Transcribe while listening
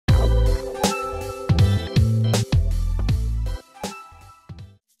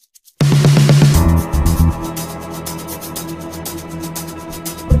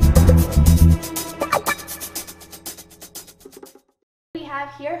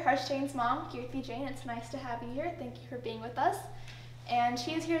Hirsh Jain's mom, Kirti Jain. It's nice to have you here. Thank you for being with us. And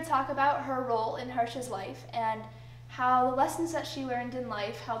she is here to talk about her role in Hirsh's life and how the lessons that she learned in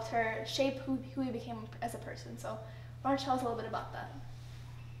life helped her shape who he became as a person. So why don't you tell us a little bit about that?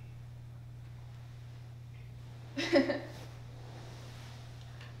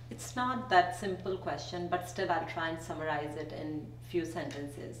 It's not that simple question, but still I'll try and summarize it in few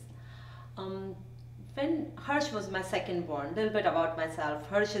sentences. When Hirsh was my second born, a little bit about myself.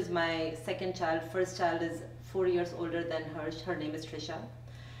 Hirsh is my second child. First child is 4 years older than Hirsh. Her name is Trisha.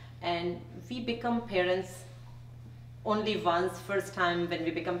 And we become parents only once. First time when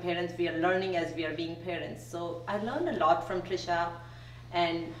we become parents, we are learning as we are being parents. So I learned a lot from Trisha,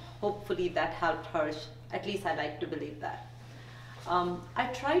 and hopefully that helped Hirsh. At least I like to believe that. I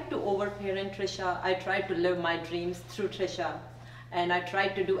tried to overparent Trisha. I tried to live my dreams through Trisha. And I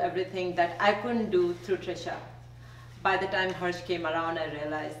tried to do everything that I couldn't do through Trisha. By the time Hirsh came around, I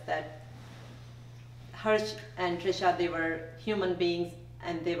realized that Hirsh and Trisha, they were human beings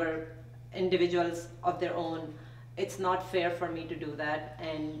and they were individuals of their own. It's not fair for me to do that.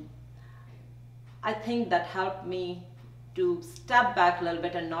 And I think that helped me to step back a little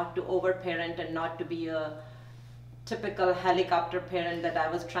bit and not to overparent and not to be a typical helicopter parent that I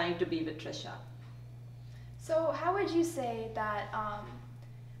was trying to be with Trisha. So how would you say that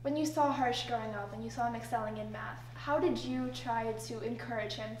when you saw Hirsh growing up and you saw him excelling in math, how did you try to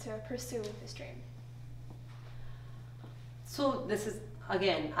encourage him to pursue his dream? So this is,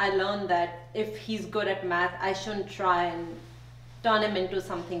 again, I learned that if he's good at math, I shouldn't try and turn him into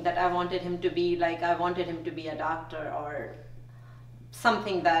something that I wanted him to be, like I wanted him to be a doctor or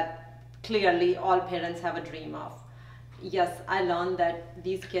something that clearly all parents have a dream of. Yes, I learned that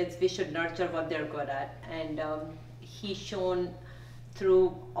these kids, we should nurture what they're good at. And he shone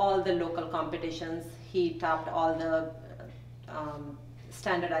through all the local competitions. He topped all the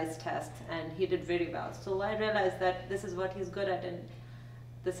standardized tests and he did very well. So I realized that this is what he's good at and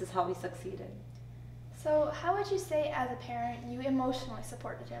this is how he succeeded. So how would you say as a parent you emotionally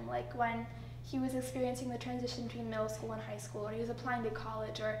supported him? Like when he was experiencing the transition between middle school and high school, or he was applying to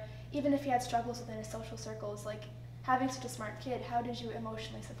college, or even if he had struggles within his social circles, like having such a smart kid, how did you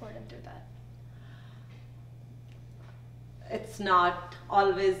emotionally support him through that? It's not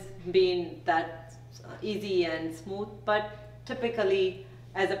always been that easy and smooth, but typically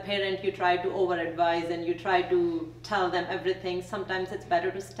as a parent you try to over-advise and you try to tell them everything. Sometimes it's better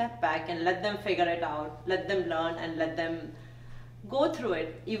to step back and let them figure it out, let them learn and let them go through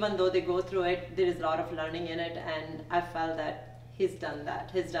it. Even though they go through it, there is a lot of learning in it, and I felt that he's done that.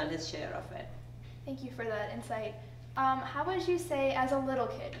 He's done his share of it. Thank you for that insight. How would you say, as a little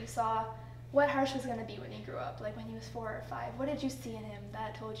kid, you saw what Hirsh was going to be when he grew up, like when he was 4 or 5? What did you see in him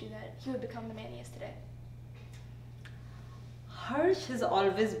that told you that he would become the man he is today? Hirsh has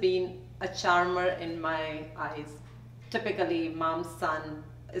always been a charmer in my eyes. Typically, mom's son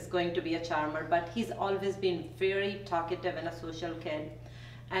is going to be a charmer, but he's always been very talkative and a social kid.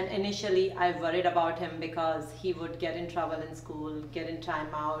 And initially, I worried about him because he would get in trouble in school, get in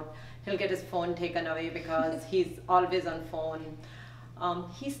timeout. He'll get his phone taken away because he's always on phone.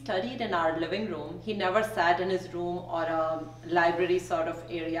 He studied in our living room. He never sat in his room or a library sort of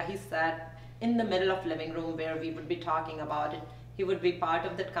area. He sat in the middle of living room where we would be talking about it. He would be part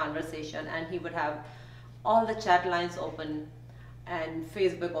of that conversation and he would have all the chat lines open and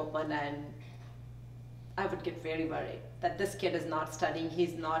Facebook open, and I would get very worried that this kid is not studying,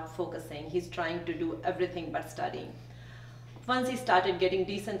 he's not focusing, he's trying to do everything but studying. Once he started getting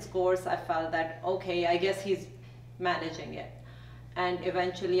decent scores, I felt that, okay, I guess he's managing it. And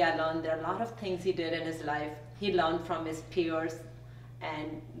eventually I learned there are a lot of things he did in his life. He learned from his peers,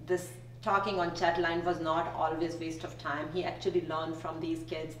 and this talking on chat line was not always waste of time. He actually learned from these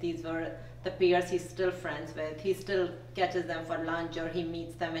kids. These were the peers he's still friends with. He still catches them for lunch, or he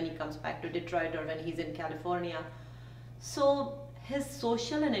meets them when he comes back to Detroit or when he's in California. So his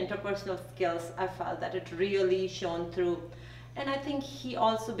social and interpersonal skills, I felt that it really shone through. And I think he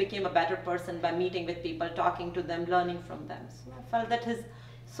also became a better person by meeting with people, talking to them, learning from them. So I felt that his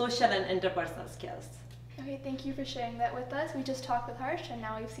social and interpersonal skills. Okay, thank you for sharing that with us. We just talked with Hirsh, and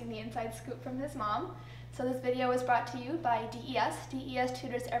now we've seen the inside scoop from his mom. So this video was brought to you by DES. DES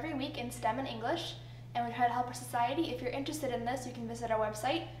tutors every week in STEM and English, and we try to help our society. If you're interested in this, you can visit our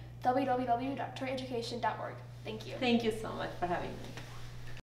website, www.detroiteducation.org. Thank you. Thank you so much for having me.